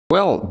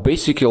Well,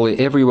 basically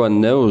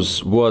everyone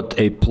knows what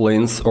a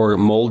plinth or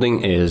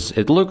molding is.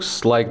 It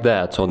looks like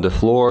that on the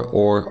floor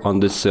or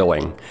on the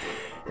ceiling.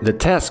 The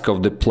task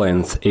of the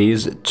plinth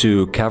is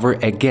to cover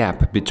a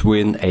gap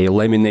between a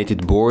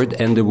laminated board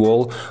and the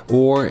wall,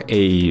 or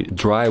a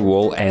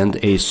drywall and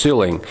a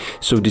ceiling.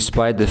 So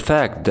despite the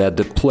fact that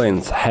the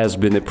plinth has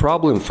been a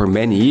problem for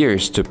many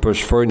years to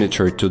push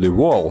furniture to the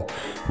wall,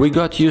 we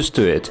got used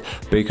to it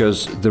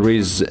because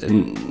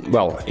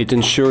it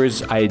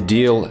ensures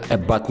ideal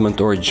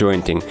abutment or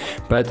jointing.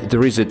 But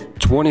there is a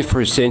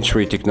 21st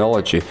century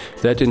technology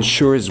that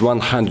ensures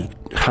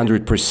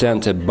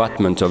 100%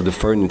 abutment of the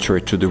furniture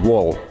to the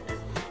wall.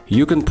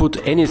 You can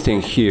put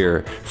anything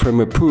here, from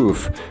a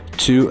poof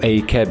to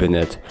a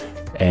cabinet.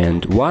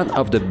 And one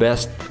of the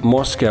best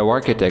Moscow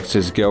architects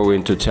is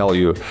going to tell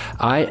you,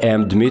 I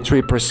am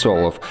Dmitry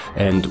Prasolov,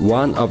 and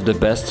one of the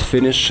best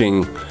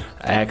finishing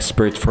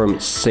expert from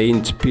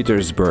St.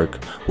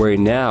 Petersburg. We're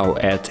now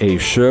at a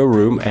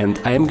showroom and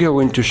I'm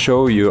going to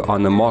show you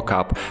on a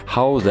mock-up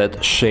how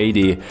that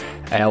shady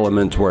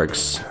element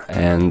works.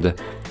 And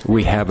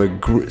we have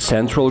a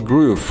central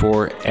groove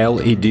for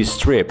LED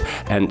strip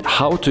and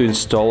how to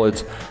install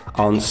it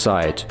on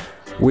site.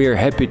 We are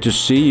happy to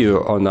see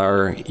you on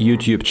our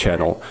YouTube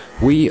channel.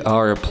 We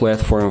are a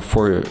platform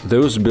for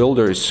those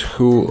builders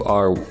who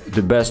are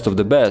the best of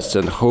the best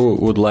and who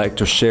would like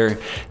to share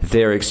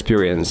their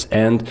experience.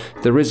 And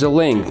there is a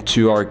link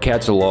to our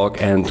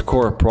catalog and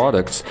core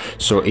products,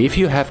 so if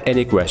you have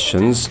any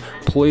questions,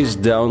 please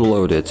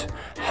download it.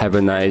 Have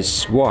a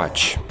nice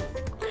watch.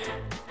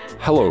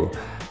 Hello.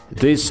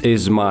 This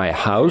is my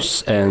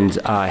house and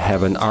I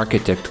have an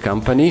architect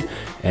company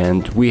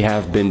and we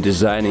have been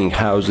designing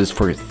houses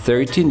for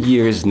 13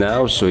 years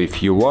now, so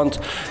if you want,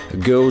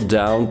 go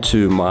down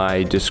to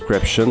my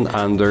description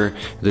under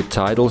the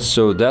title.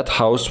 So that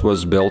house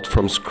was built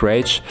from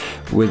scratch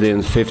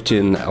within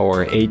 15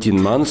 or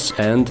 18 months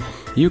and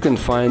you can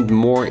find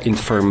more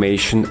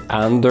information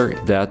under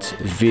that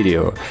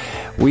video.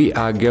 We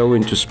are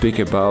going to speak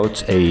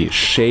about a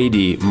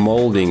shady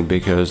molding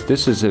because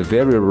this is a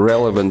very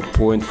relevant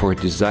point for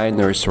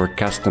designers or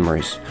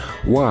customers.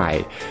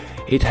 Why?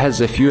 It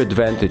has a few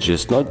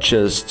advantages, not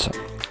just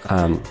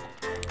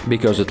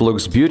because it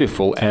looks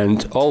beautiful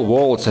and all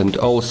walls and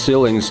all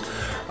ceilings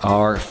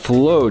are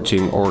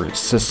floating or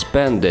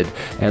suspended,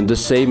 and the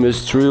same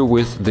is true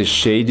with the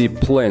shady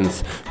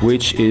plinth,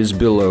 which is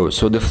below,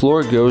 so the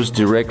floor goes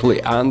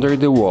directly under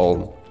the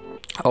wall.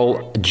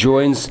 All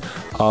joints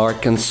are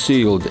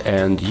concealed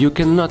and you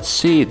cannot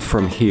see it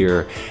from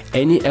here.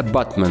 Any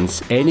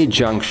abutments, any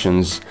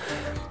junctions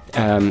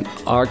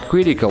are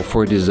critical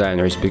for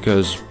designers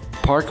because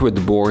parquet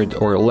board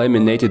or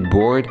laminated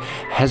board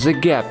has a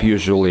gap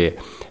usually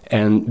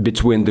and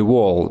between the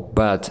wall,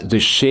 but the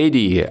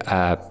shady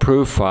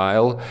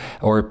profile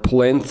or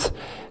plinth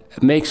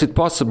makes it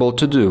possible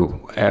to do.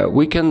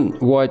 We can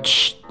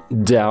watch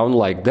down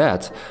like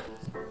that,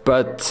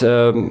 but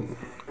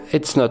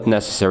it's not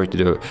necessary to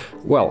do.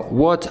 Well,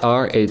 what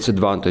are its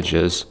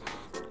advantages?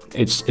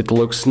 It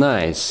looks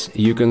nice.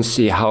 You can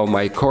see how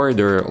my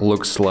corridor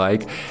looks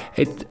like.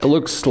 It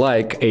looks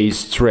like a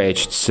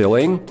stretched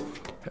ceiling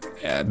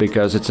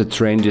because it's a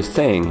trendy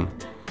thing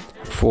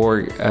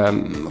for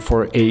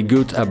a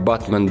good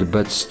abutment,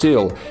 but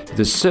still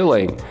the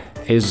ceiling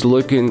is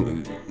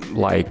looking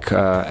like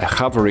a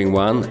hovering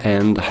one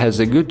and has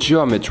a good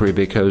geometry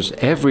because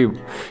every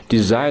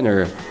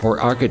designer or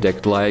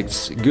architect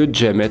likes good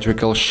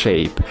geometrical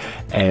shape,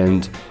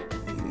 and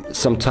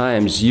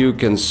sometimes you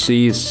can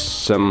see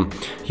some,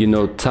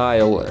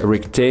 tile,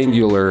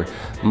 rectangular,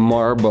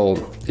 marble,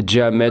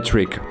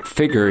 geometric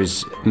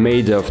figures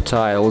made of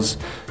tiles,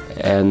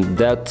 and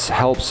that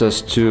helps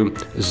us to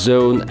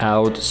zone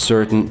out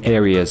certain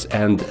areas,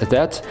 and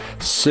that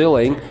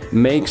ceiling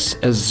makes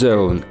a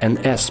zone, an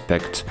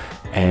aspect.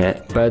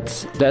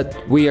 But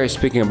that we are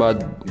speaking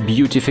about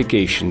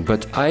beautification,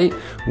 but I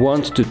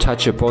want to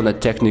touch upon a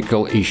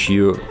technical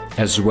issue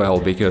as well,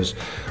 because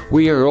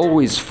we are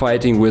always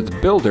fighting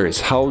with builders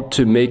how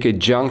to make a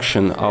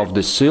junction of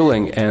the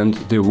ceiling and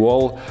the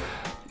wall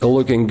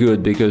looking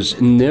good,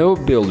 because no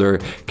builder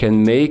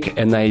can make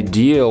an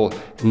ideal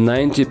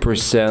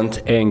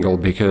 90% angle,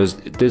 because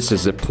this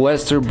is a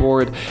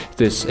plasterboard,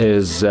 this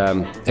is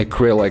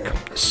acrylic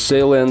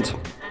sealant,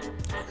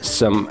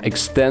 some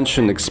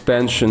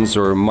expansions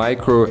or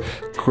micro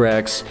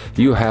cracks.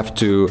 You have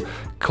to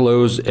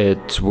close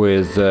it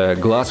with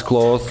glass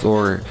cloth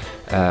or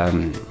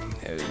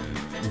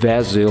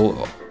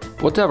vasil,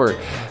 whatever.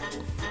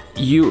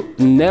 You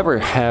never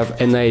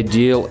have an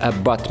ideal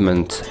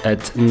abutment at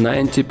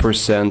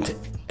 90%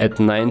 at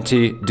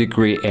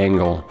 90-degree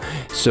angle,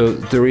 so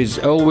there is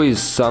always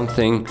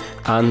something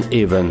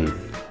uneven.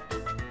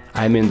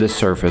 I mean the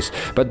surface,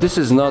 but this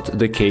is not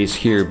the case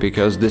here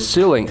because the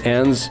ceiling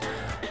ends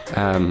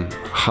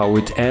how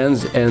it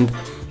ends, and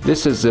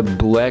this is a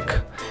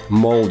black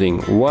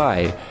molding.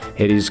 Why?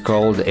 It is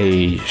called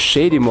a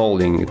shady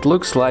molding. It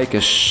looks like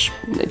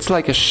it's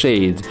like a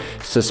shade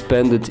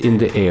suspended in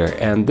the air,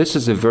 and this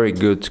is a very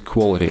good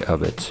quality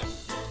of it.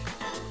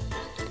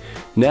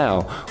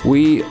 Now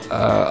we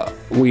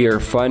are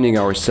finding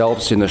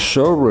ourselves in a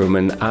showroom,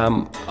 and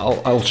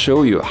I'll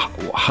show you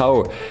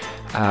how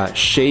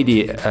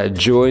shady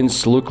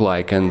joints look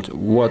like and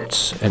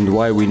what and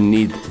why we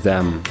need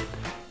them.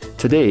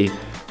 Today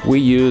we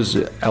use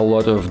a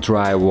lot of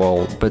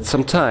drywall, but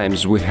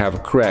sometimes we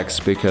have cracks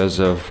because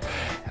of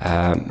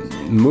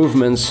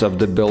movements of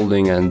the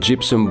building, and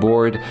gypsum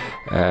board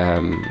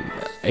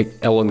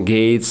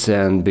elongates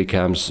and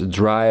becomes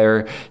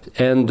drier,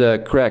 and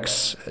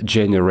cracks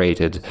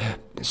generated.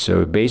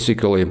 So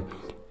basically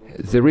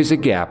there is a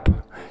gap,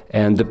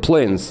 and the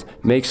plinth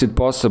makes it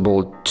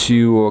possible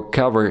to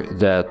cover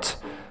that.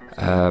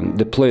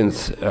 The plinth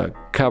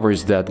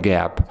covers that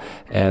gap,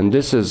 and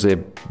this is a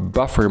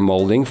buffer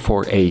molding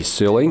for a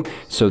ceiling,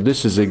 so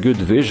this is a good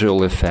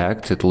visual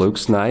effect. It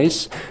looks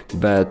nice,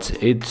 but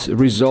it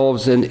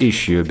resolves an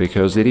issue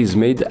because it is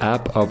made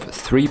up of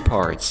three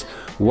parts.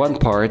 One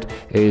part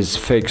is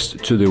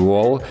fixed to the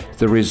wall,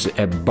 there is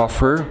a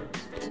buffer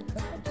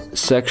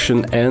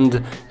section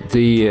and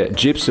the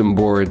gypsum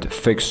board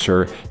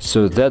fixture,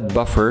 so that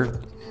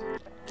buffer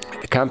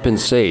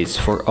compensates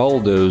for all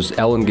those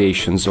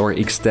elongations or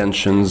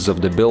extensions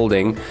of the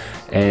building,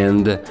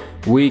 and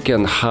we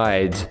can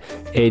hide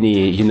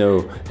any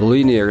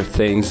linear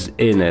things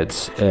in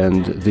it,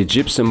 and the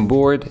gypsum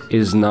board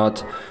is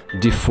not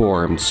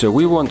deformed. So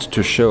we want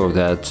to show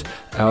that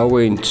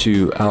owing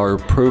to our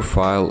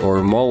profile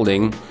or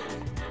molding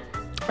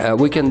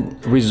we can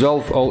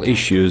resolve all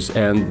issues,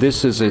 and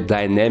this is a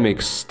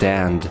dynamic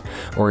stand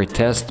or a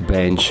test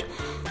bench.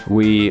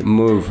 We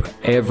move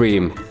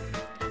every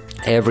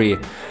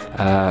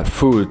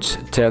foot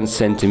 10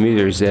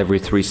 centimeters every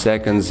 3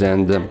 seconds,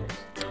 and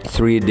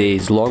 3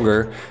 days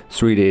longer,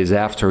 3 days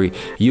after,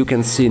 you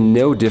can see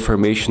no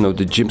deformation of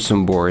the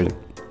gypsum board.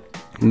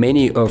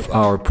 Many of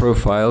our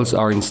profiles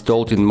are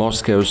installed in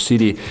Moscow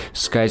city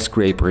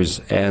skyscrapers,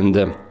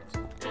 and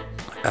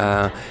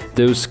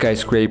those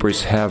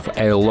skyscrapers have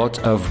a lot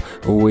of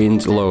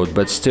wind load,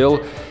 but still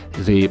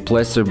the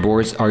plaster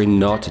boards are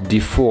not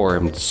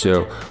deformed,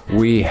 so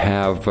we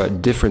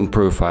have different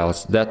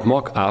profiles. That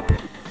mock-up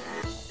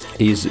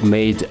is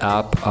made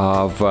up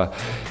of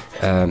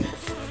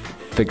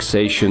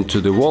fixation to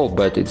the wall,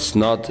 but it's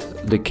not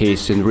the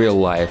case in real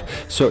life.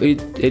 So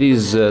it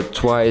is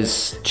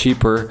twice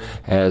cheaper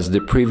as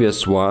the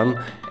previous one,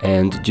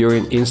 and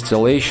during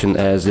installation,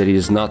 as it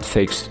is not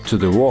fixed to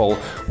the wall,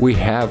 we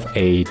have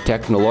a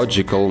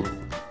technological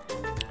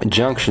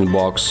junction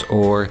box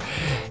or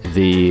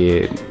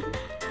the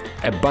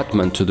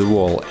abutment to the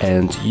wall,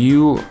 and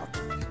you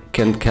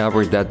can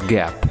cover that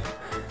gap,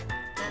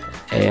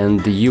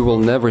 and you will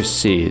never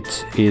see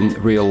it in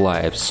real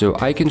life. So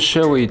I can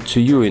show it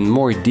to you in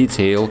more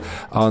detail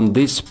on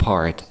this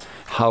part,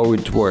 how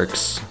it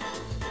works.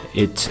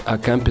 It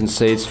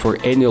compensates for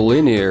any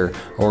linear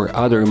or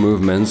other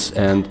movements,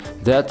 and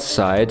that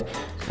side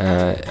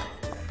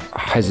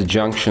has a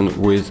junction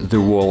with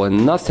the wall,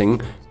 and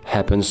nothing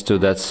happens to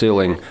that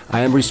ceiling. I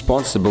am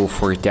responsible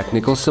for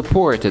technical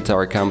support at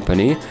our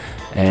company,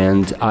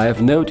 and I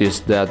have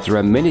noticed that there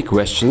are many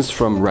questions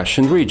from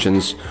Russian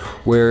regions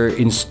where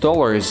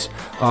installers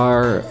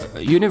are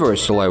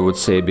universal, I would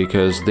say,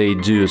 because they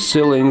do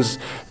ceilings,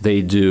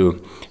 they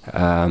do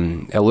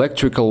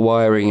electrical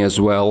wiring as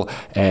well,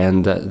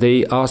 and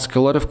they ask a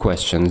lot of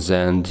questions,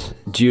 and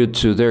due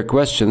to their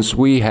questions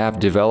we have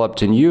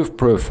developed a new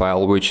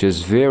profile which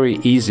is very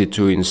easy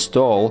to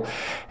install,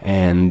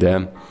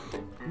 and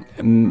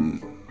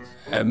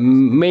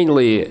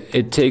mainly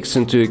it takes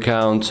into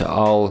account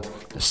all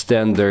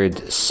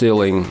standard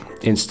ceiling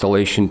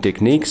installation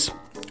techniques.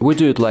 We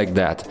do it like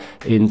that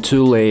in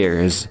 2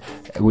 layers,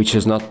 which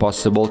is not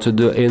possible to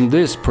do in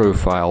this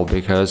profile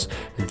because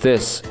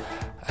this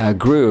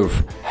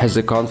groove has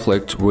a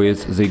conflict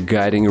with the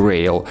guiding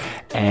rail,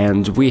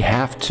 and we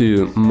have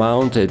to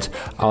mount it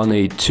on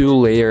a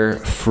 2-layer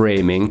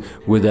framing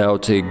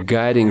without a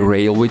guiding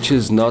rail, which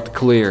is not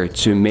clear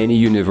to many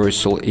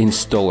universal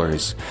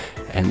installers.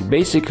 And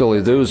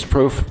basically those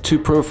 2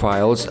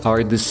 profiles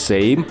are the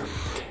same,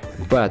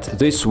 but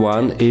this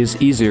one is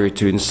easier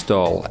to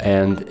install,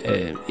 and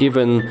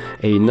even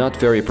a not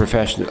very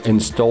professional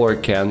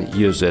installer can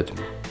use it.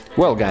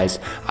 Well guys,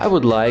 I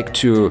would like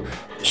to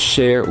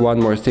share one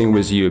more thing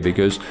with you,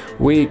 because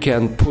we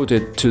can put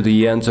it to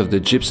the ends of the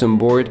gypsum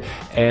board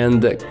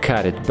and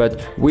cut it, but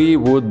we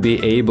would be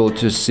able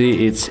to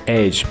see its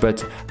edge.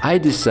 But I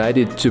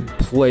decided to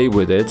play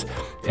with it,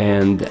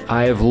 and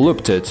I've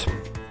looped it.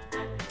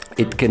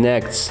 It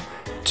connects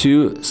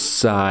 2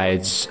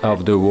 sides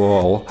of the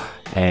wall,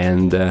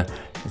 and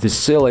the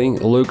ceiling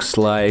looks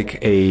like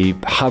a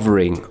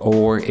hovering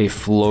or a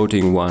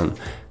floating one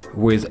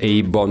with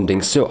a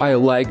bonding. So I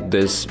like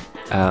this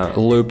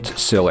looped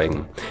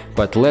ceiling.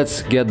 But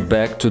let's get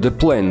back to the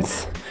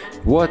plinth.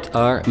 What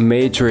are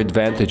major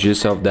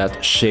advantages of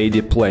that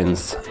shady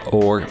plinth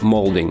or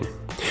molding?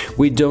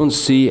 We don't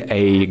see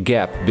a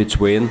gap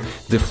between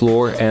the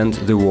floor and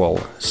the wall.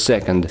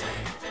 Second,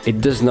 it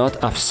does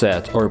not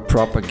offset or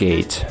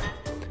propagate.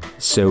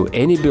 So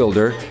any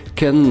builder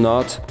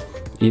cannot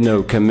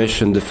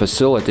commission the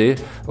facility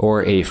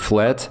or a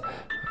flat,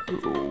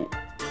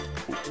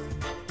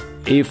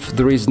 if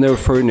there is no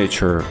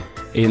furniture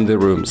in the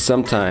room,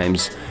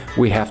 sometimes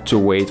we have to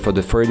wait for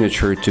the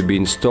furniture to be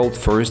installed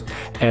first,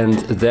 and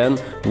then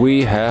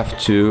we have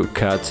to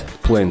cut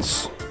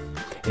plinths.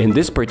 In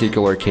this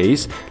particular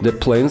case, the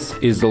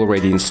plinth is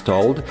already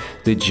installed,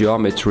 the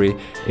geometry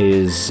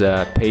is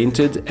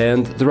painted,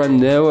 and there are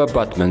no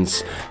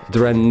abutments,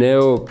 there are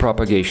no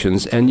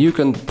propagations, and you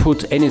can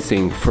put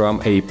anything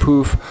from a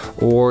poof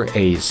or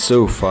a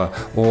sofa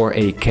or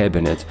a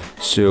cabinet.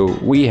 So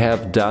we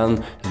have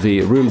done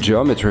the room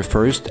geometry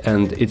first,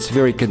 and it's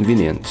very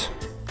convenient.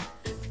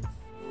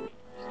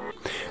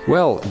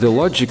 Well, the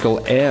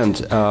logical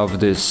end of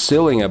the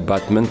ceiling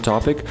abutment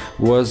topic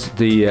was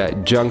the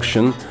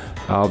junction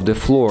of the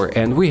floor,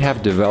 and we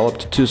have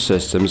developed two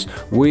systems,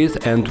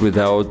 with and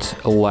without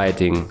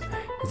lighting.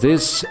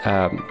 This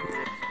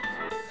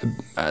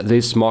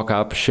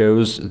mock-up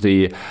shows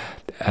the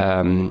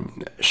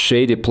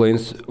shady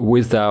plinth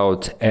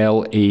without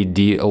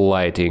LED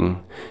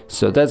lighting.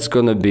 So that's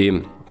gonna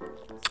be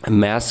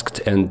masked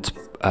and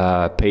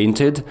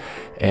painted,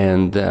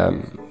 and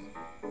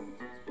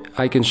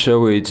I can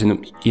show it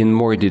in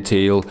more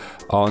detail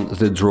on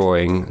the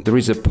drawing. There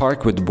is a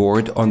parquet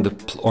board on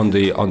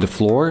the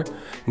floor,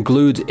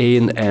 glued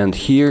in, and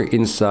here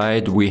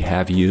inside we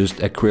have used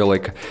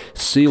acrylic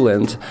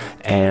sealant,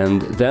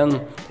 and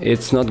then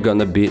it's not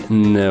gonna be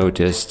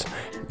noticed.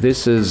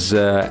 This is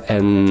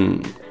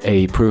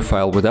a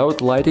profile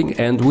without lighting,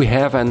 and we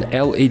have an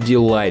LED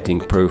lighting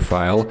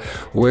profile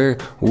where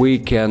we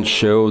can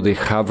show the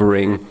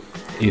hovering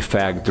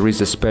effect. There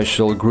is a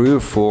special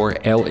groove for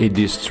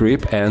LED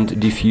strip and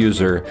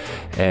diffuser,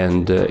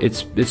 and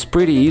it's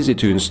pretty easy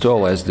to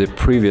install as the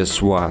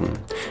previous one.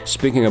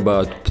 Speaking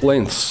about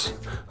plinths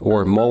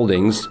or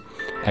moldings,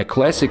 a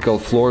classical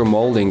floor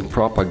molding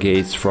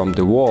propagates from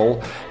the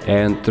wall,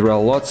 and there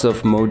are lots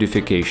of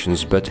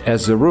modifications, but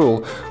as a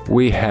rule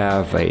we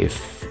have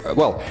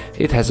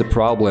it has a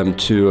problem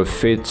to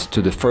fit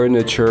to the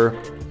furniture,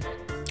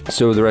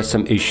 so there are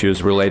some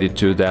issues related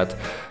to that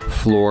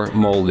floor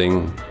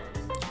molding.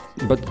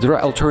 But there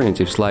are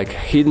alternatives like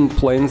hidden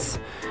plinth.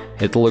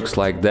 It looks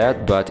like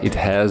that, but it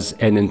has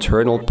an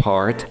internal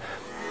part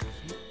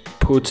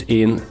put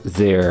in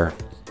there.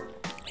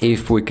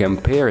 If we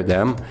compare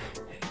them,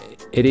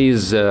 it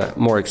is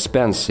more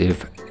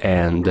expensive,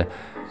 and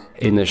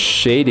in a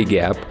shady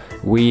gap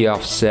we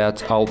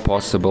offset all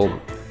possible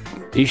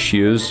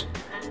issues,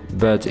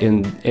 but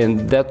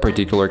in that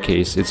particular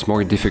case it's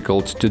more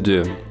difficult to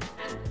do.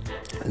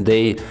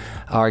 They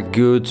are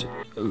good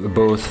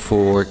both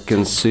for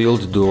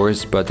concealed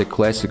doors, but the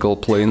classical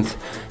plinth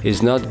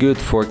is not good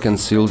for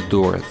concealed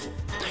doors.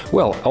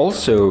 Well,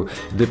 also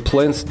the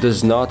plinth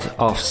does not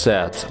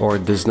offset or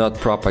does not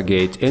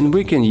propagate, and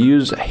we can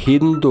use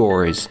hidden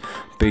doors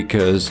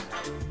because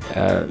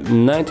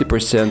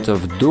 90%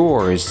 of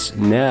doors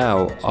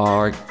now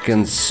are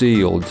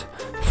concealed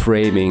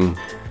framing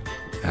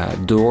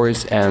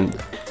doors, and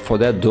for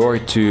that door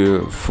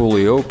to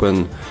fully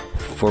open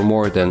for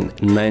more than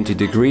 90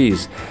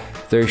 degrees,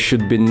 there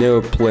should be no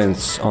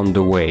plinths on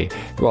the way.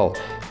 Well,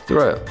 there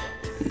are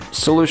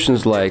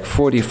solutions like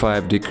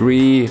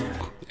 45-degree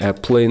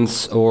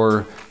plinths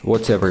or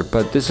whatever,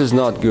 but this is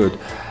not good.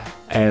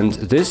 And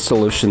this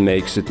solution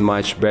makes it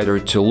much better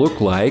to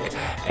look like,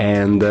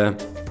 and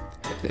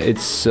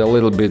it's a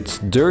little bit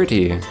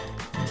dirty,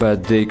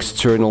 but the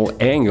external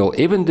angle,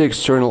 even the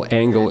external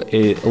angle,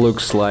 it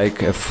looks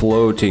like a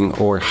floating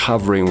or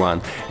hovering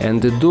one,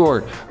 and the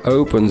door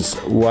opens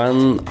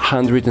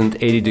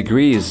 180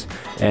 degrees,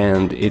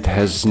 and it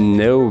has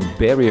no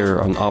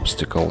barrier on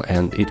obstacle,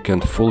 and it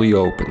can fully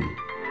open.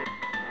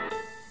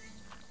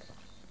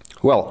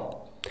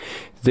 Well,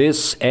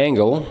 this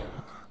angle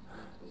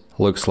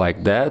looks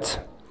like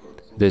that.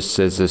 This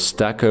is a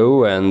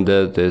stucco, and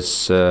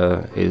this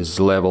is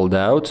leveled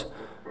out,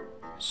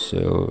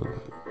 so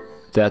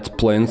that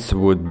plinth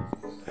would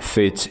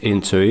fit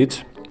into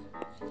it,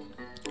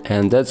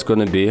 and that's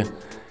gonna be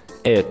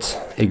it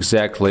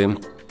exactly.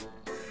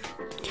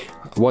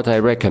 What I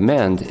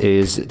recommend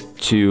is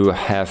to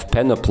have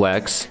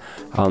Penoplex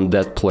on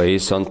that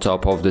place on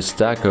top of the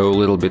stucco, a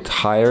little bit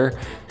higher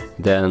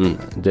than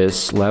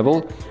this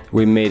level.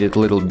 We made it a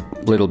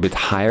little bit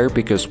higher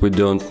because we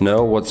don't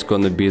know what's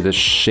gonna be the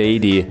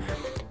shady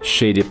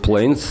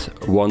plinth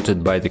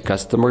wanted by the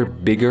customer,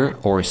 bigger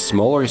or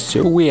smaller,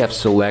 so we have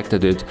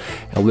selected it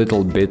a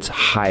little bit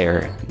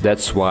higher.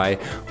 That's why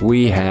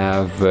we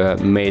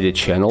have made a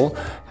channel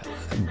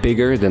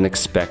bigger than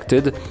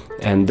expected,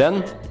 and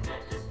then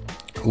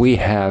we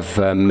have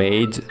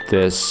made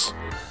this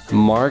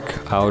mark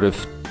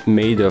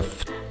made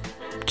of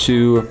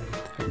two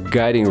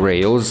guiding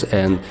rails,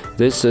 and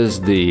this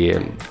is the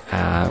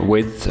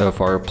width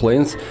of our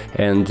plinth,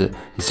 and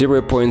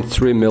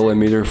 0.3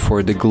 millimeter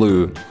for the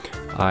glue.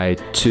 I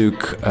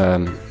took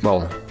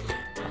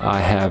I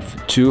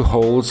have two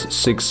holes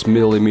 6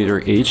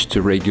 millimeter each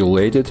to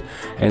regulate it,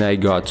 and I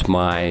got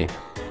my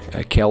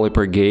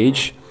caliper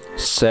gauge,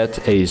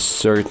 set a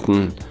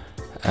certain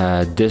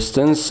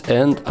distance,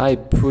 and I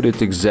put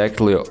it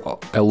exactly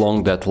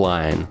along that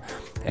line.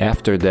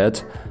 After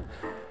that,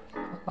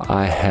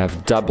 I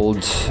have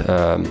doubled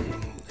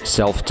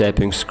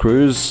self-tapping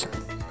screws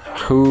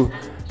who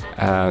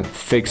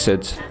fix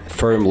it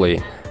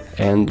firmly.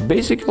 And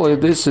basically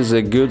this is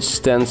a good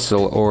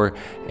stencil or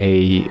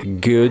a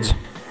good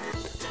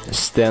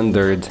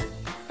standard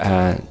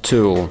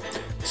tool.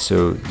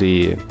 So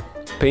the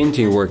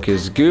painting work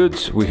is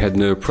good, we had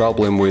no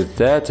problem with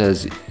that.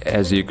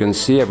 As you can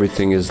see,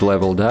 everything is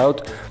leveled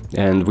out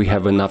and we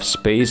have enough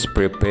space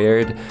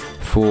prepared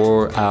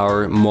for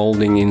our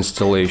molding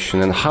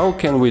installation. And how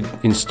can we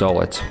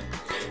install it?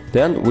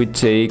 Then we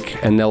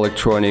take an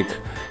electronic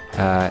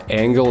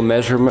angle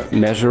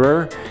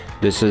measurer.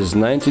 This is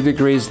 90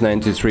 degrees,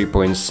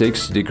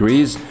 93.6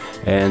 degrees,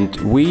 and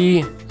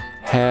we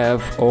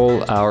have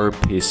all our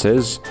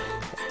pieces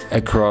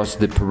across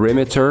the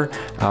perimeter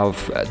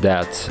of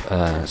that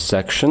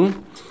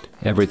section.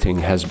 Everything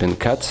has been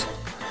cut,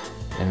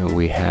 and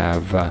we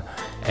have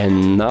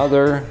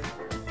another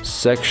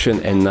section,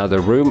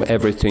 another room.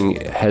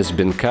 Everything has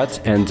been cut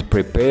and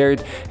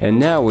prepared, and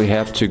now we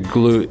have to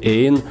glue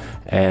in,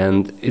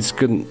 and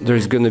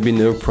there's gonna be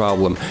no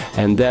problem,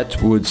 and that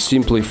would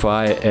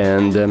simplify,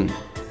 and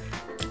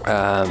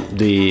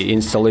the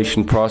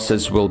installation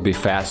process will be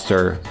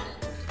faster.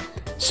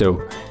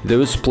 So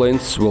those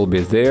plinths will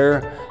be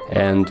there,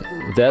 and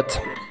that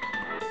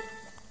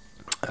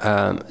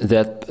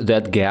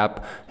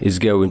gap is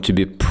going to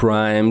be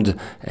primed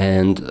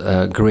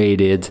and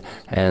graded,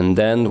 and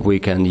then we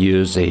can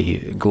use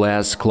a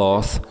glass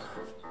cloth,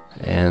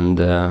 and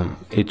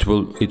it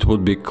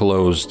would be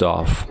closed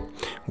off.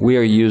 We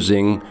are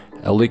using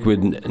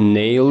liquid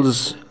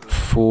nails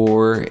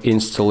for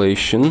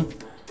installation,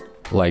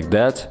 like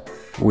that.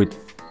 We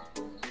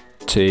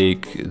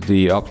take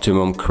the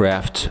Optimum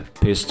Craft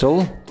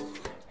pistol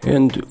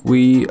and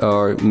we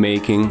are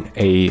making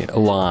a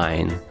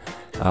line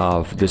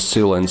of the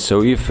ceiling.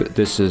 So if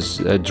this is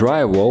a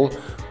drywall,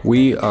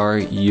 we are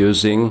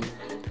using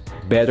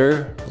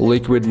better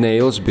liquid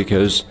nails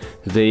because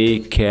they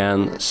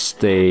can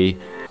stay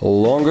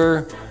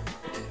longer,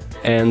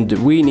 and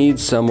we need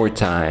some more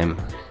time.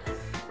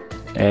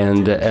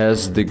 And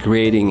as the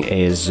grading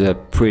is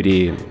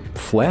pretty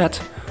flat,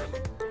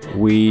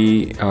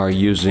 we are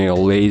using a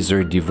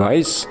laser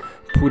device.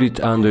 Put it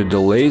under the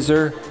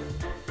laser,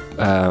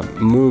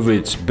 move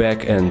it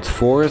back and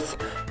forth,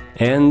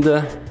 and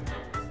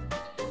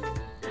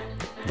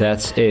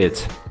that's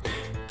it.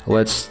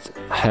 Let's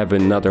have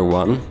another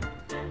one.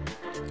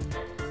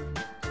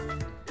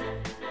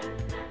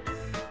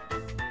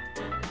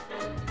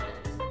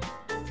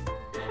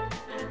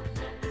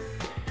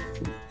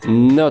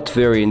 Not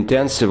very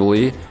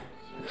intensively,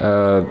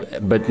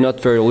 but not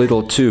very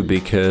little too,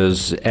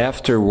 because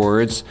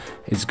afterwards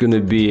it's going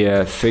to be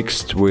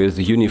fixed with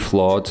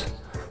Unifloat,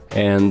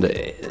 and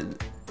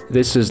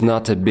this is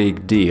not a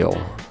big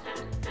deal.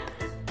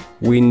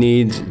 We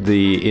need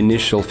the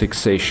initial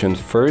fixation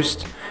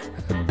first,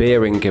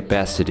 bearing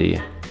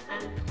capacity,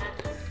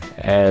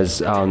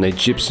 as on a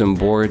gypsum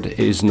board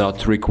is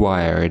not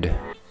required.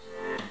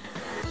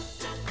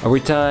 Over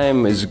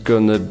time is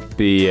gonna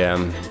be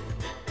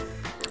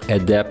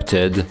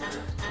adapted,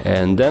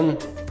 and then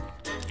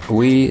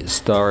we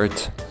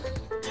start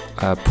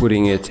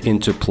putting it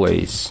into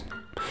place.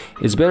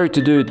 It's better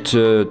to do it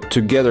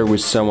together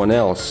with someone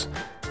else,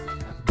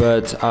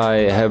 but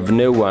I have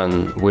no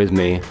one with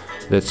me.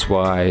 That's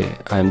why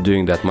I'm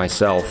doing that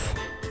myself.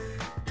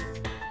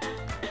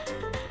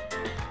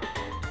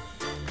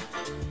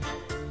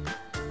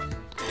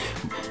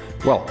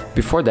 Well,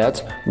 before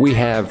that,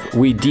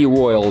 we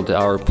de-oiled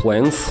our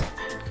plinth.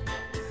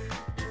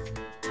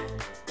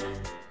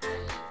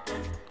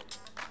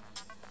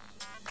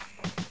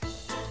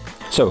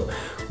 So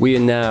we are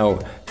now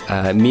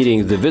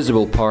meeting the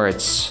visible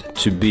parts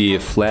to be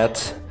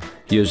flat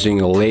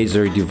using a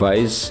laser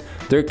device.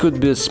 There could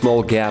be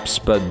small gaps,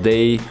 but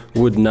they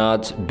would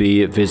not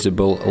be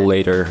visible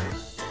later.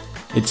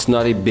 It's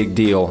not a big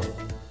deal.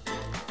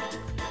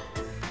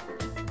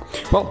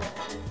 Well,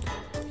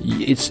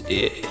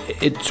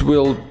 it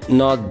will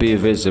not be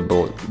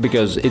visible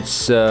because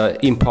it's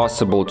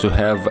impossible to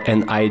have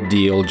an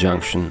ideal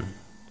junction.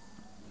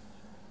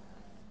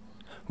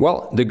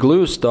 Well, the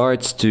glue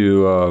starts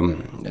to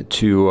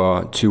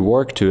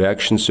work, to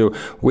action. So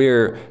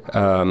we're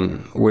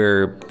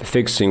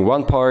fixing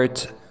one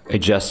part,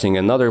 adjusting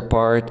another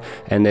part,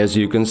 and as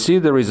you can see,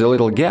 there is a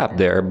little gap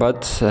there,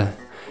 but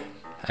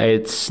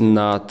it's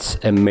not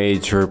a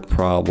major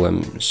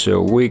problem.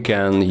 So we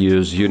can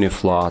use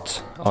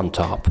Unifloat on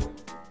top.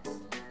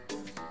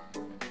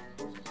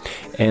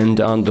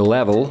 And on the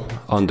level,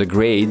 on the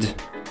grade,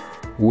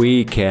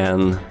 we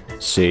can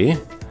see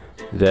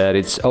that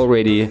it's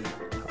already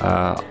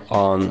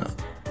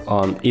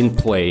in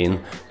plane,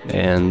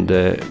 and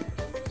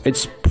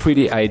it's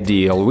pretty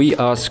ideal. We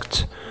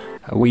asked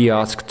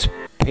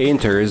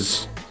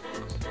painters,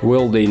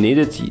 will they need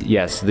it?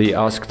 Yes, they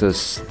asked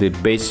us the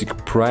basic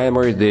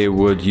primer. They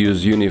would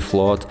use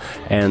Unifloat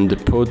and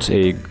put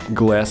a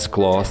glass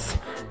cloth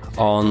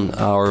on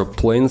our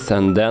plinth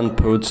and then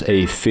put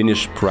a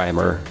finish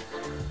primer.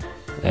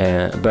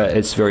 But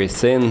it's very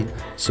thin,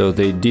 so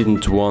they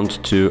didn't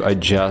want to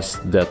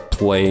adjust that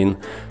plane,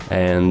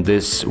 and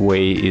this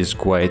way is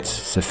quite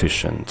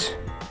sufficient.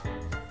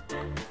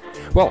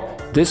 Well,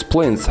 this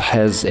plinth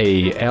has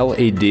a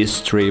LED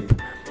strip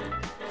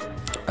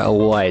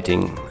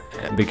lighting,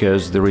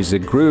 because there is a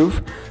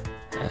groove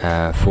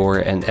for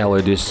an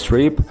LED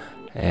strip,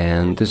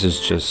 and this is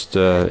just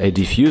a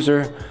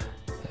diffuser,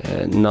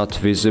 not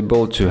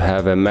visible, to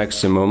have a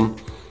maximum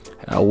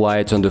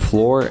light on the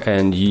floor,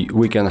 and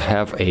we can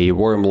have a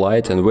warm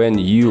light. And when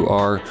you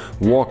are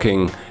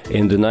walking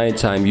in the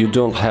nighttime, you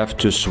don't have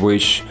to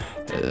switch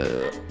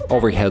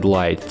overhead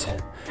light.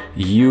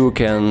 You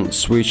can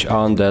switch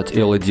on that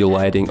LED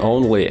lighting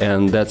only,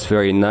 and that's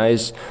very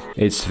nice.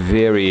 It's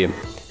very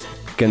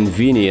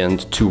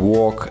convenient to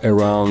walk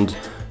around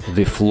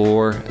the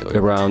floor,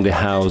 around the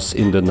house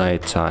in the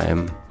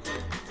nighttime.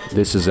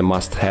 This is a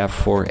must-have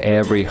for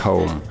every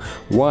home.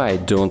 Why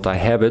don't I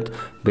have it?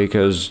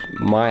 Because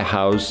my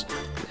house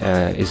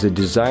is a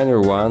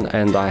designer one,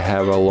 and I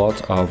have a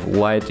lot of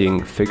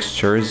lighting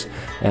fixtures,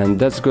 and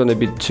that's gonna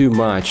be too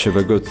much of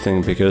a good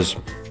thing, because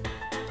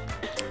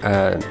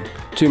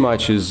too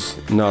much is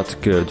not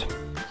good.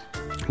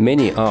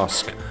 Many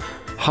ask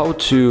how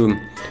to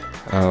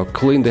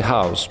clean the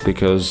house,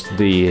 because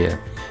the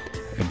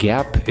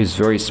gap is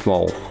very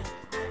small.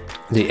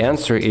 The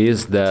answer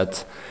is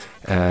that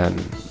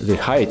the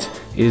height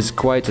is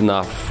quite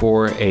enough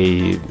for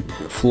a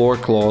floor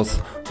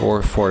cloth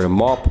or for a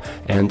mop,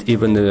 and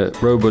even a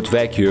robot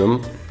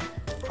vacuum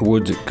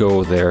would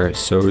go there,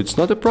 so it's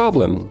not a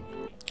problem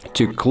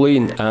to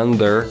clean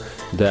under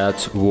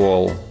that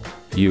wall.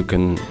 You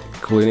can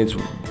clean it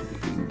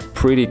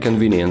pretty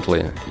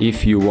conveniently.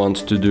 If you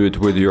want to do it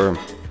with your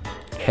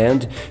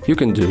hand, you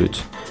can do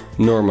it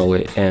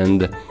normally.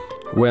 And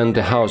when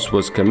the house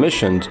was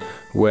commissioned,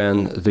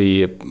 when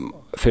the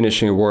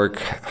finishing work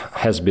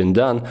has been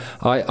done,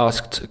 I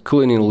asked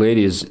cleaning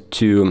ladies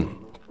to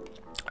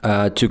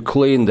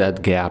clean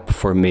that gap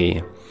for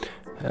me,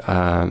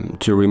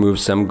 to remove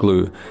some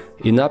glue.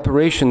 In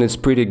operation it's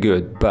pretty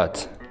good,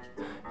 but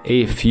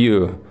if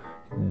you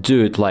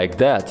do it like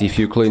that, if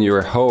you clean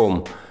your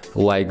home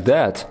like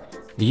that,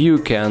 you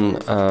can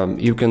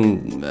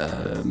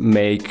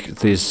make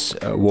this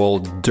wall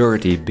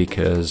dirty,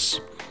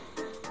 because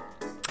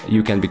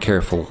you can be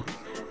careful.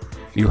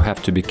 You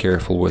have to be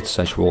careful with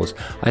such walls.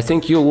 I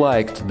think you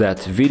liked that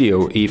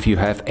video. If you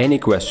have any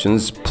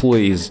questions,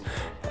 please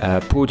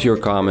put your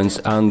comments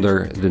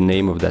under the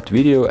name of that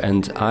video,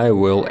 and I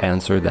will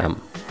answer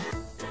them.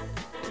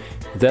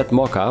 That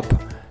mock-up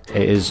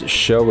is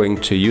showing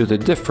to you the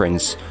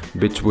difference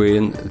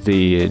between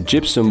the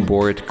gypsum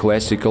board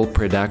classical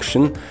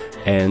production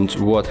and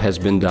what has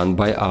been done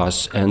by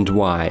us, and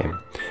why.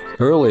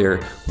 Earlier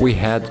we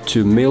had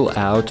to mill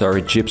out our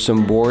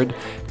gypsum board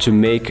to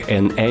make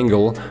an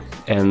angle,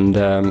 and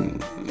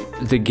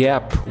the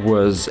gap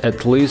was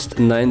at least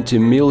 90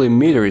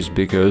 millimeters,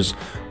 because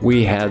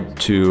we had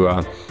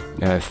to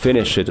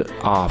finish it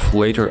off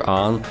later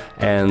on,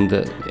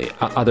 and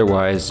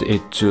otherwise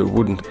it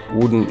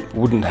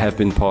wouldn't have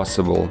been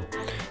possible.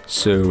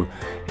 So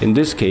in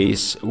this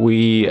case,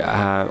 we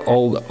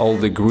all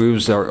the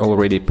grooves are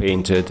already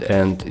painted,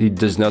 and it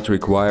does not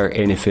require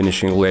any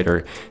finishing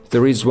later.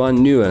 There is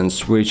one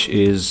nuance, which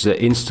is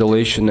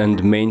installation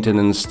and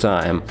maintenance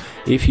time.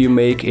 If you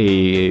make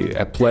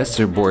a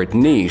plasterboard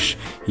niche,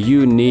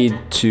 you need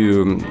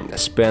to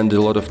spend a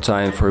lot of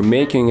time for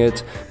making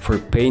it, for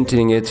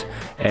painting it,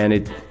 and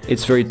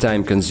it's very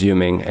time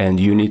consuming, and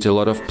you need a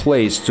lot of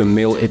place to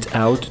mill it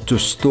out, to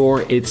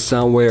store it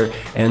somewhere,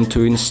 and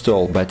to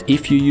install. But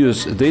if you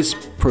use this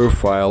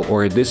profile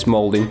or this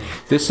molding,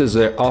 this is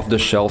an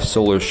off-the-shelf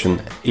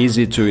solution,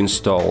 easy to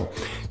install.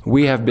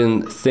 We have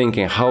been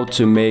thinking how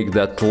to make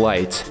that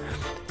light,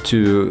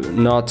 to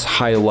not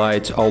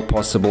highlight all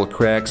possible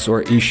cracks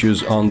or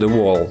issues on the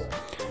wall.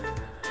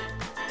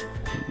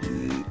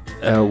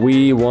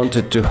 We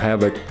wanted to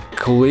have a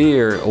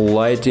clear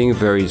lighting,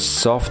 very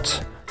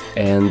soft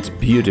and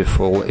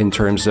beautiful in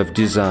terms of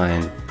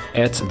design.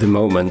 At the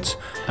moment,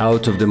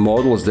 out of the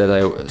models that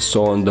I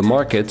saw on the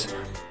market,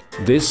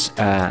 this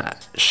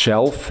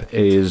shelf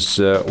is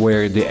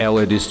where the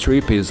LED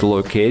strip is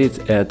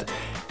located, and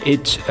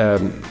it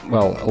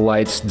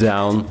lights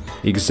down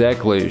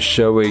exactly,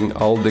 showing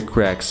all the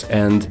cracks,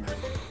 and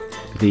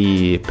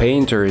the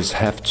painters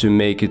have to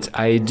make it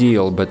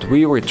ideal. But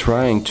we were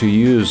trying to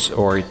use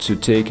or to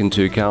take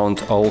into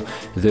account all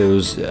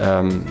those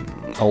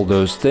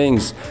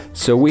things,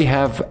 so we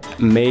have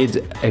made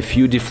a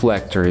few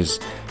deflectors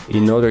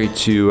in order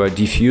to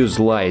diffuse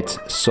light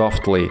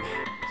softly,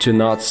 to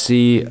not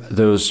see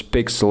those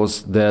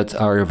pixels that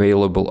are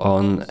available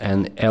on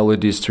an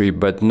LED strip.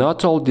 But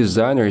not all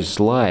designers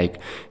like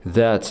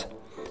that,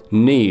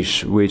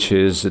 niche, which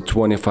is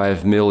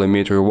 25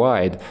 millimeter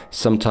wide.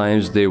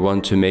 Sometimes they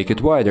want to make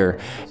it wider,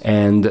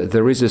 and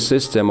there is a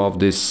system of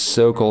this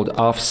so-called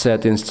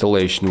offset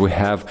installation. We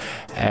have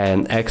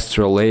an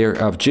extra layer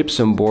of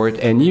gypsum board,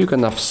 and you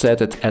can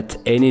offset it at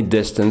any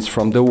distance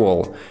from the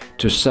wall.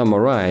 To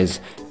summarize,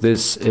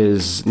 this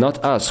is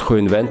not us who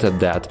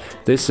invented that.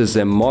 This is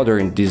a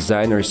modern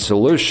designer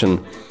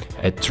solution,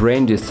 a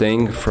trendy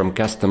thing from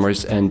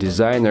customers and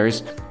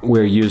designers.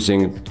 We're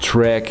using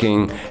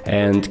tracking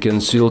and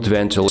concealed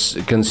ventils,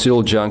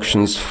 concealed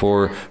junctions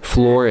for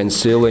floor and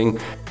ceiling,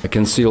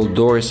 concealed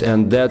doors,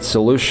 and that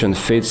solution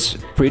fits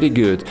pretty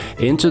good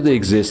into the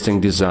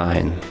existing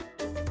design.